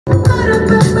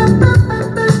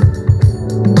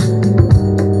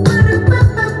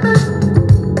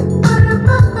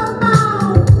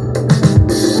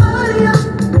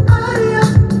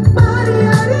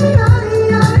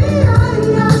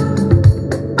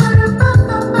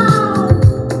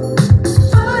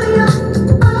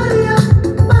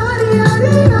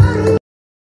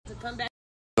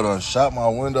Shot my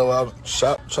window out,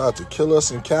 tried to kill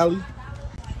us in Cali.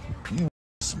 You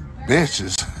some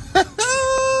bitches.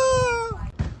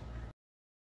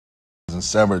 In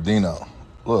San Bernardino.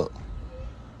 Look.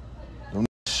 Them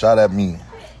shot at me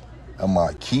and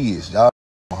my kids. Y'all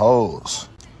hoes.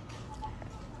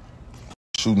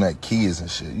 Shooting at kids and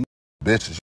shit. You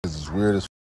bitches. You is weird as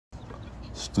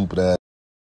stupid ass.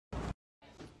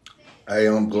 Hey,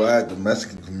 I'm glad the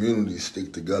Mexican community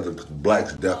stick together because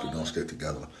blacks definitely don't stick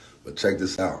together. But check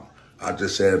this out. I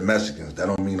just said Mexicans. That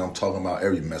don't mean I'm talking about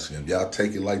every Mexican. If y'all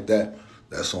take it like that,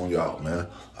 that's on y'all, man.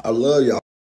 I love y'all,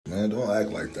 man. Don't act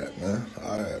like that, man.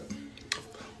 I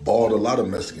balled a lot of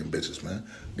Mexican bitches, man.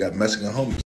 Got Mexican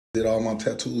homies. Did all my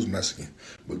tattoos Mexican.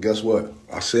 But guess what?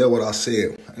 I said what I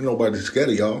said. Ain't nobody scared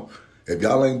of y'all. If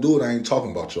y'all ain't do it, I ain't talking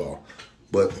about y'all.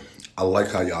 But I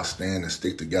like how y'all stand and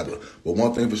stick together. But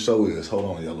one thing for sure is, hold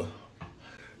on, Yella.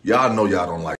 Y'all know y'all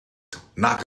don't like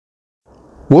knock.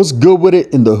 What's good with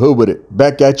it in the hood with it?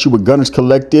 Back at you with Gunners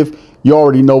Collective. You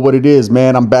already know what it is,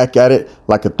 man. I'm back at it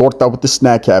like a torta with the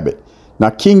snack habit.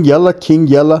 Now, King Yella,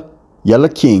 Yella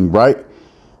King, right?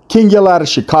 King Yella out of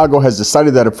Chicago has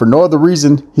decided that if for no other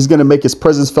reason, he's going to make his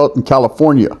presence felt in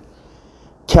California.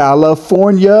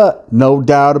 California, no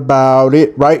doubt about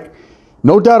it, right?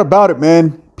 No doubt about it,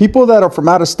 man. People that are from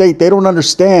out of state, they don't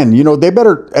understand. You know, they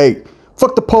better, hey,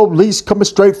 fuck the police coming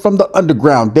straight from the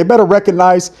underground. They better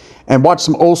recognize and watch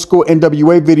some old school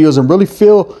NWA videos and really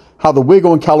feel how the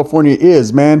wiggle in California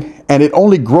is, man. And it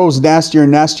only grows nastier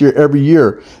and nastier every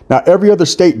year. Now, every other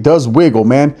state does wiggle,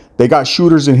 man. They got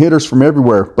shooters and hitters from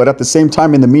everywhere. But at the same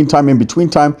time, in the meantime, in between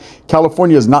time,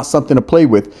 California is not something to play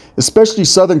with, especially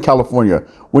Southern California.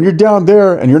 When you're down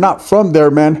there and you're not from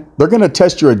there, man, they're going to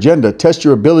test your agenda, test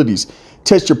your abilities,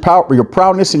 test your power, your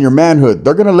proudness, and your manhood.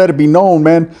 They're going to let it be known,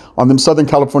 man, on them Southern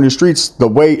California streets, the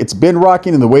way it's been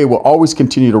rocking and the way it will always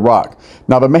continue to rock.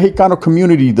 Now, the Mexicano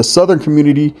community, the Southern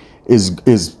community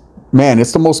is man,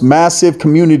 it's the most massive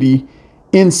community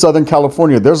in Southern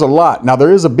California. There's a lot. Now,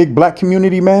 there is a big black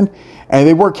community, man, and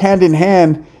they work hand in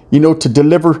hand, you know, to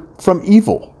deliver from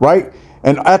evil, right?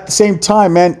 And at the same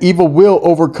time, man, evil will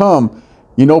overcome,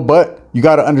 you know, but you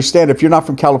got to understand, if you're not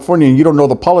from California and you don't know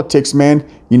the politics, man,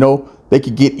 you know, they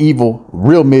could get evil,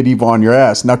 real medieval on your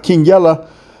ass. Now, King Yella,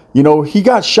 you know, he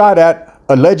got shot at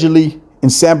allegedly in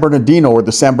San Bernardino or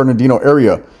the San Bernardino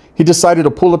area. He decided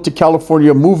to pull up to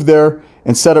California, move there,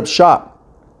 and set up shop.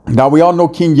 Now, we all know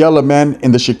King Yella, man,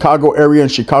 in the Chicago area,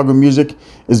 and Chicago music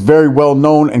is very well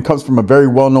known and comes from a very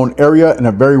well-known area and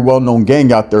a very well-known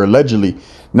gang out there, allegedly.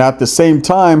 Now, at the same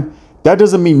time, that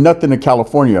doesn't mean nothing to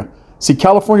California. See,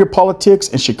 California politics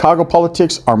and Chicago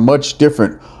politics are much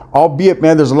different. Albeit,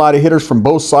 man, there's a lot of hitters from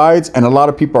both sides and a lot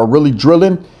of people are really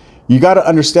drilling. You got to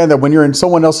understand that when you're in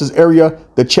someone else's area,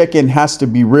 the check-in has to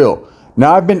be real.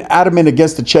 Now, I've been adamant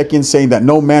against the check-in, saying that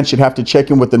no man should have to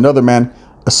check in with another man,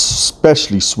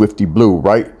 especially Swifty Blue,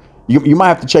 right? You might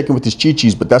have to check in with his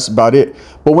chi-chis, but that's about it.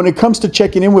 But when it comes to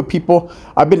checking in with people,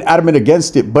 I've been adamant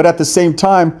against it. But at the same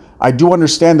time, I do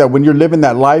understand that when you're living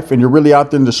that life and you're really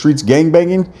out there in the streets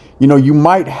gangbanging, you know, you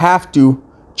might have to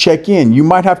check in. You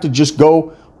might have to just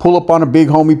go pull up on a big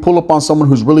homie, pull up on someone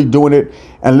who's really doing it,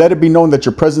 and let it be known that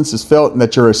your presence is felt and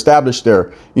that you're established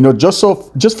there. You know, just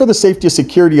for the safety and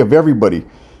security of everybody.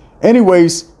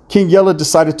 Anyways, King Yella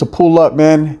decided to pull up,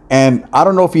 man, and I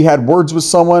don't know if he had words with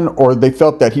someone or they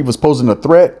felt that he was posing a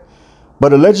threat,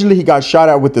 but allegedly he got shot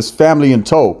at with his family in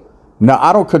tow. Now,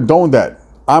 I don't condone that.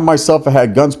 I myself have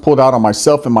had guns pulled out on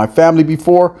myself and my family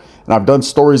before, and I've done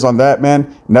stories on that,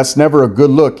 man, and that's never a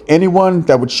good look. Anyone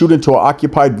that would shoot into an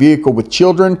occupied vehicle with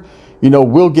children, you know,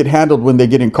 will get handled when they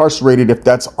get incarcerated if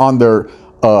that's on their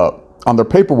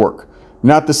paperwork.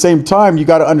 Now, at the same time, you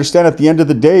got to understand, at the end of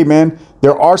the day, man,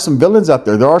 there are some villains out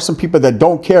there. There are some people that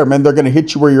don't care, man. They're going to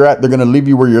hit you where you're at. They're going to leave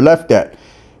you where you're left at.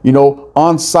 You know,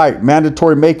 on site,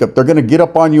 mandatory makeup. They're going to get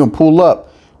up on you and pull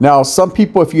up. Now, some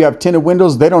people, if you have tinted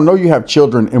windows, they don't know you have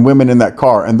children and women in that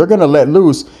car, and they're going to let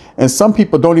loose. And some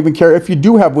people don't even care if you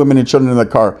do have women and children in the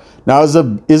car. Now, is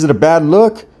it a bad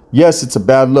look? Yes, it's a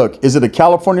bad look. Is it a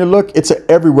California look? It's an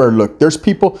everywhere look. There's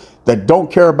people that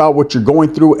don't care about what you're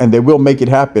going through, and they will make it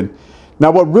happen. Now,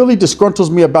 what really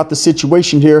disgruntles me about the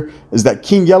situation here is that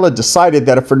King Yella decided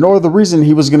that if for no other reason,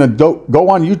 he was going to go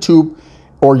on YouTube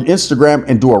or Instagram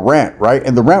and do a rant, right?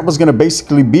 And the rant was going to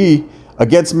basically be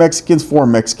against Mexicans, for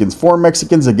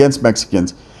Mexicans against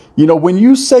Mexicans. You know, when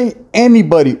you say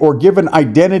anybody or give an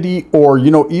identity or,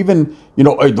 you know, even, you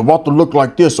know, hey, the Walter looked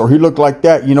like this or he looked like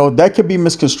that, you know, that could be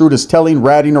misconstrued as telling,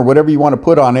 ratting, or whatever you want to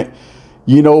put on it,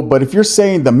 you know. But if you're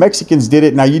saying the Mexicans did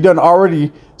it, now you done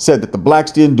already said that the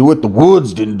blacks didn't do it, the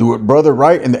Woods didn't do it, brother,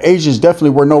 right? And the Asians definitely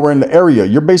were nowhere in the area.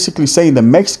 You're basically saying the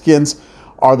Mexicans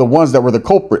are the ones that were the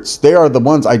culprits. They are the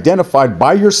ones identified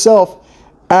by yourself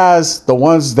as the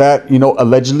ones that, you know,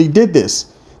 allegedly did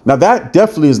this. Now, that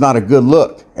definitely is not a good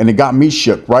look, and it got me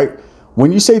shook, right?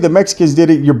 When you say the Mexicans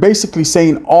did it, you're basically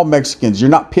saying all Mexicans.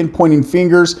 You're not pinpointing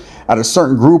fingers at a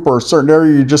certain group or a certain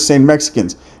area. You're just saying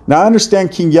Mexicans. Now, I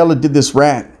understand King Yella did this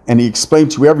rant, and he explained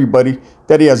to everybody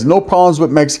that he has no problems with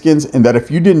Mexicans and that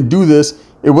if you didn't do this,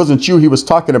 it wasn't you he was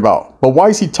talking about. But why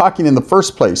is he talking in the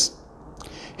first place?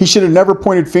 He should have never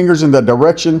pointed fingers in the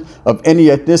direction of any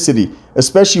ethnicity,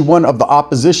 especially one of the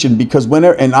opposition, because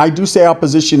whenever, and I do say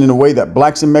opposition in a way that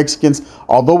blacks and Mexicans,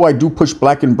 although I do push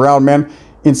black and brown, man,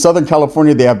 in Southern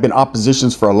California, they have been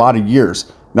oppositions for a lot of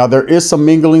years. Now, there is some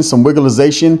mingling, some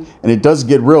wigglization, and it does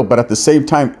get real. But at the same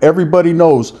time, everybody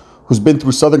knows who's been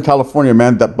through Southern California,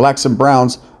 man, that blacks and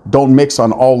browns don't mix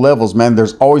on all levels, man.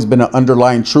 There's always been an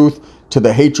underlying truth to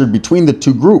the hatred between the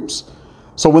two groups.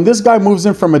 So when this guy moves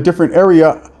in from a different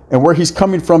area and where he's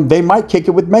coming from, they might kick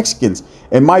it with Mexicans.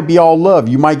 It might be all love.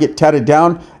 You might get tatted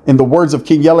down. In the words of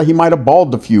King Yella, he might have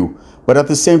balled a few. But at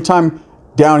the same time,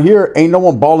 down here, ain't no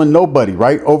one balling nobody,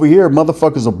 right? Over here,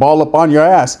 motherfuckers will ball up on your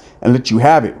ass and let you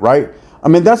have it, right? I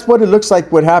mean, that's what it looks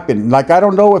like what happened. Like, I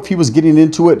don't know if he was getting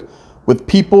into it with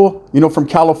people, you know, from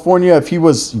California, if he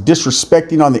was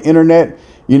disrespecting on the internet.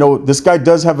 You know, this guy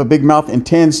does have a big mouth and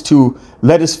tends to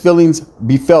let his feelings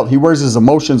be felt. He wears his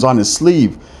emotions on his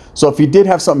sleeve. So if he did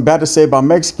have something bad to say about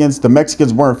Mexicans, the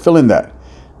Mexicans weren't feeling that.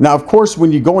 Now, of course,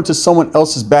 when you go into someone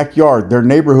else's backyard, their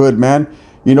neighborhood, man,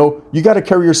 you know, you got to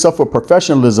carry yourself with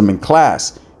professionalism and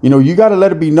class. You know, you got to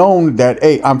let it be known that,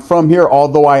 hey, I'm from here,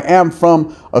 although I am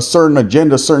from a certain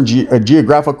agenda, certain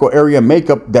geographical area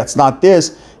makeup that's not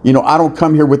this. You know, I don't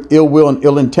come here with ill will and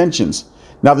ill intentions.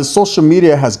 Now, the social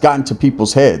media has gotten to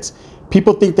people's heads.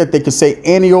 People think that they can say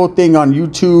any old thing on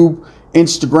YouTube,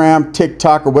 Instagram,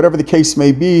 TikTok, or whatever the case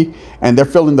may be, and they're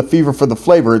feeling the fever for the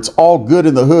flavor. It's all good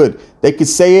in the hood. They could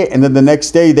say it, and then the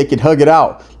next day they could hug it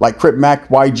out like Crip Mac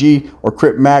YG or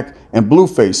Crip Mac and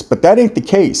Blueface. But that ain't the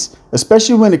case,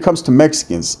 especially when it comes to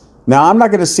Mexicans. Now, I'm not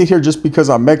going to sit here just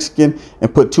because I'm Mexican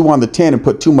and put 2 on the 10 and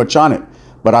put too much on it.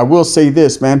 But I will say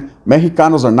this, man,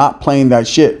 Mexicanos are not playing that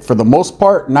shit. For the most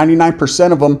part,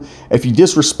 99% of them, if you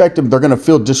disrespect them, they're going to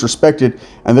feel disrespected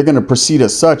and they're going to proceed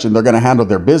as such and they're going to handle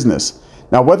their business.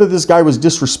 Now, whether this guy was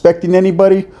disrespecting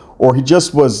anybody or he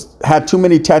just had too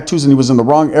many tattoos and he was in the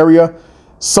wrong area,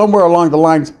 somewhere along the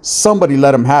lines, somebody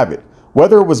let him have it.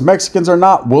 Whether it was Mexicans or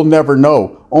not, we'll never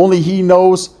know. Only he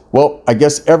knows. Well, I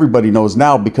guess everybody knows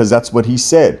now because that's what he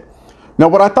said. Now,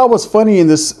 what I thought was funny in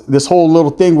this whole little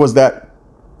thing was that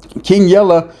King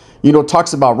Yella, you know,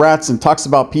 talks about rats and talks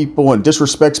about people and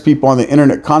disrespects people on the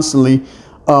internet constantly.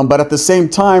 But at the same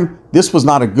time, this was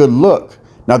not a good look.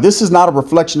 Now, this is not a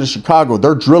reflection of Chicago.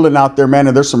 They're drilling out there, man.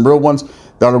 And there's some real ones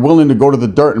that are willing to go to the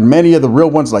dirt. And many of the real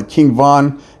ones like King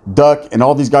Von, Duck, and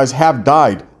all these guys have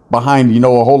died behind, you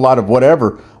know, a whole lot of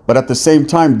whatever. But at the same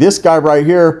time, this guy right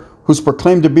here, who's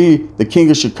proclaimed to be the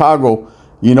king of Chicago,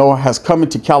 you know, has come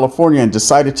into California and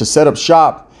decided to set up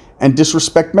shop and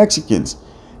disrespect Mexicans.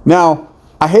 Now,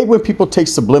 I hate when people take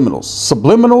subliminals.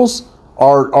 Subliminals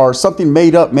are something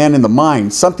made up, man, in the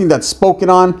mind, something that's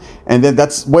spoken on, and then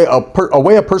that's a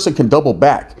way a person can double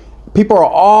back. People are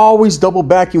always double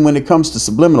backing when it comes to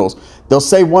subliminals. They'll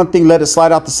say one thing, let it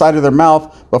slide out the side of their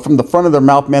mouth, but from the front of their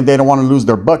mouth, man, they don't want to lose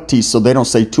their buck teeth, so they don't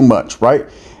say too much, right?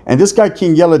 And this guy,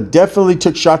 King Yella, definitely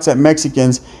took shots at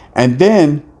Mexicans and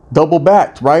then double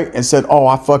backed, right? And said, oh,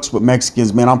 I fucks with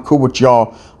Mexicans, man. I'm cool with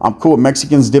y'all. I'm cool with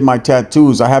Mexicans, did my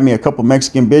tattoos. I had me a couple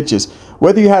Mexican bitches.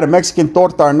 Whether you had a Mexican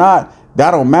torta or not,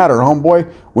 that don't matter,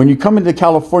 homeboy. When you come into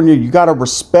California, you got to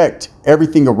respect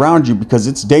everything around you because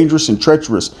it's dangerous and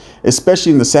treacherous,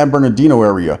 especially in the San Bernardino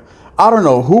area. I don't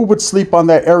know who would sleep on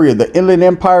that area. The Inland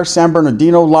Empire, San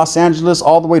Bernardino, Los Angeles,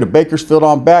 all the way to Bakersfield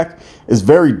on back is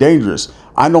very dangerous.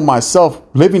 I know myself,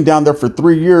 living down there for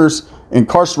 3 years,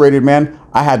 incarcerated, man,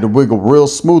 I had to wiggle real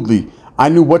smoothly. I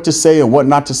knew what to say and what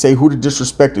not to say, who to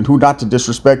disrespect and who not to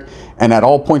disrespect, and at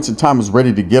all points in time was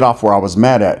ready to get off where I was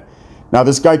mad at. Now,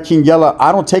 this guy, King Yella,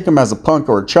 I don't take him as a punk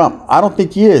or a chump. I don't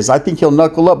think he is. I think he'll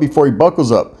knuckle up before he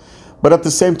buckles up. But at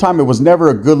the same time, it was never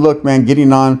a good look, man,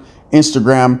 getting on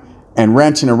Instagram and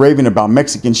ranting and raving about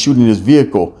Mexicans shooting his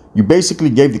vehicle. You basically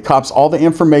gave the cops all the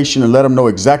information and let them know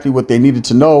exactly what they needed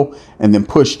to know and then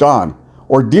pushed on.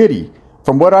 Or did he?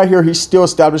 From what I hear, he's still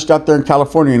established out there in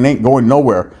California and ain't going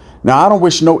nowhere. Now, I don't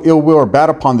wish no ill will or bad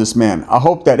upon this man. I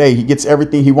hope that, hey, he gets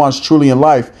everything he wants truly in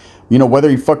life. You know, whether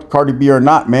he fucked Cardi B or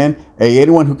not, man. Hey,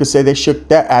 anyone who could say they shook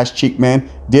that ass cheek, man,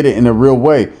 did it in a real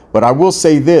way. But I will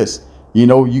say this, you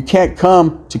know, you can't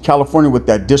come to California with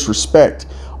that disrespect.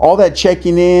 All that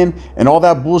checking in and all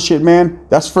that bullshit, man,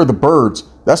 that's for the birds.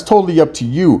 That's totally up to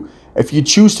you. If you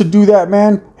choose to do that,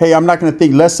 man, hey, I'm not going to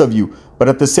think less of you. But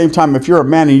at the same time, if you're a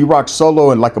man and you rock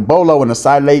solo and like a bolo and a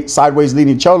sideways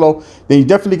leaning cholo, then you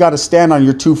definitely got to stand on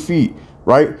your 2 feet,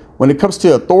 right? When it comes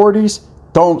to authorities,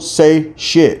 don't say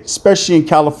shit. Especially in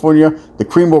California, the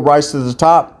cream will rise to the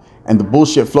top and the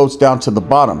bullshit floats down to the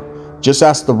bottom. Just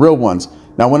ask the real ones.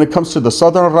 Now, when it comes to the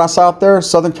Southern raza out there,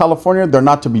 Southern California, they're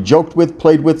not to be joked with,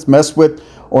 played with, messed with,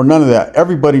 or none of that.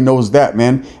 Everybody knows that,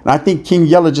 man. And I think King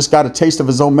Yella just got a taste of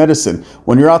his own medicine.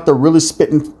 When you're out there really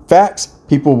spitting facts,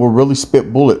 people will really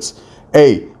spit bullets.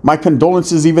 Hey, my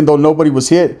condolences, even though nobody was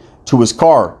hit, to his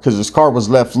car, because his car was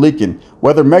left leaking.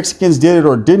 Whether Mexicans did it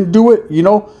or didn't do it, you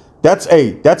know,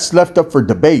 that's left up for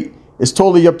debate. It's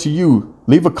totally up to you.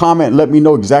 Leave a comment and let me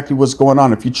know exactly what's going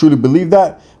on. If you truly believe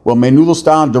that, well, Menudo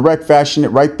style and direct fashion it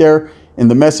right there in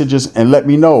the messages and let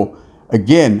me know.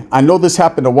 Again, I know this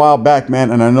happened a while back,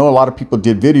 man, and I know a lot of people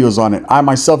did videos on it. I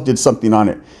myself did something on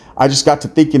it. I just got to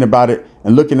thinking about it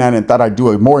and looking at it and thought I'd do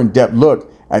a more in-depth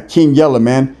look at King Yella,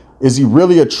 man. Is he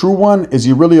really a true one? Is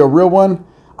he really a real one?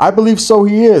 I believe so,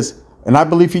 he is. And I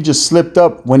believe he just slipped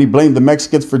up when he blamed the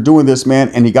Mexicans for doing this, man,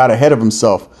 and he got ahead of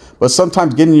himself. But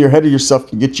sometimes getting in your head of yourself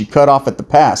can get you cut off at the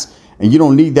pass, and you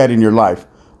don't need that in your life.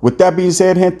 With that being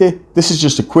said, gente, this is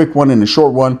just a quick one and a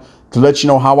short one to let you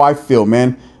know how I feel,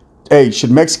 man. Hey, should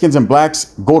Mexicans and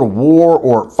blacks go to war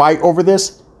or fight over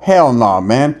this? Hell no,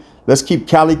 man. Let's keep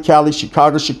Cali, Cali,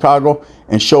 Chicago, Chicago,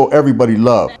 and show everybody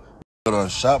love.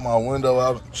 Shot my window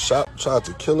out, tried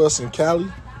to kill us in Cali.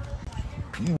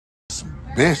 You some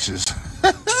bitches.